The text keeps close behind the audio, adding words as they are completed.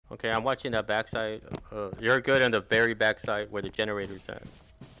Okay, I'm watching that backside. You're good on the very backside where the generator's at.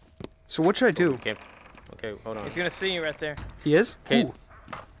 So what should I do? Okay, hold on. He's gonna see you right there. He is? Okay.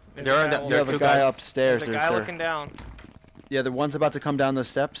 There's a guy upstairs. There's a guy looking down. Yeah, the one's about to come down the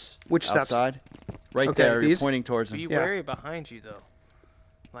steps. Which steps? Outside. Right Okay, there. You're these? pointing towards him. Be wary behind you though.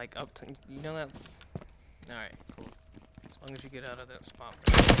 Like up to, you know that. All right, cool. As long as you get out of that spot.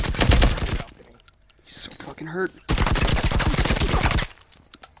 He's so fucking hurt.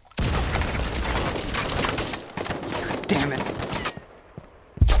 Damn it.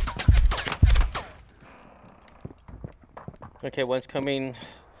 Okay, one's coming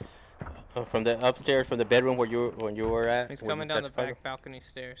from the upstairs, from the bedroom where you were at. He's coming down the back balcony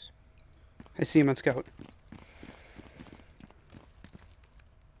stairs. I see him on scout.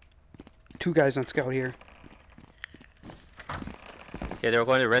 2 guys on scout here. Okay, they're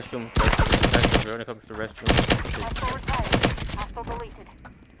going to the restroom. They're going to come to the restroom. Hostile retired. Hostile deleted.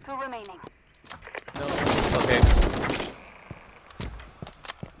 2 remaining. Okay.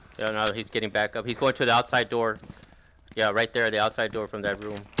 Yeah, now he's getting back up. He's going to the outside door. Yeah, right there, the outside door from that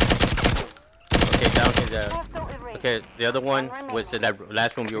room. Okay, down to the... Okay, the other one was in that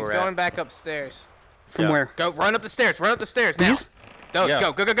last room you were at. He's going back upstairs. From where? Go, run up the stairs. Run up the stairs now. Go,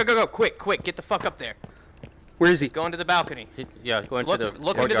 go, go, go, go, go. Quick, quick. Get the fuck up there. Where is he? He's going to the balcony. Yeah, he's going to the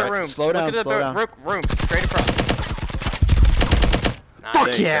Look into the room. Slow down, slow down. Room, straight across.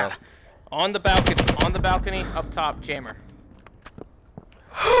 Fuck yeah! On the balcony, up top, jammer.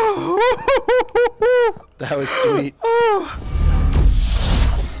 That was sweet.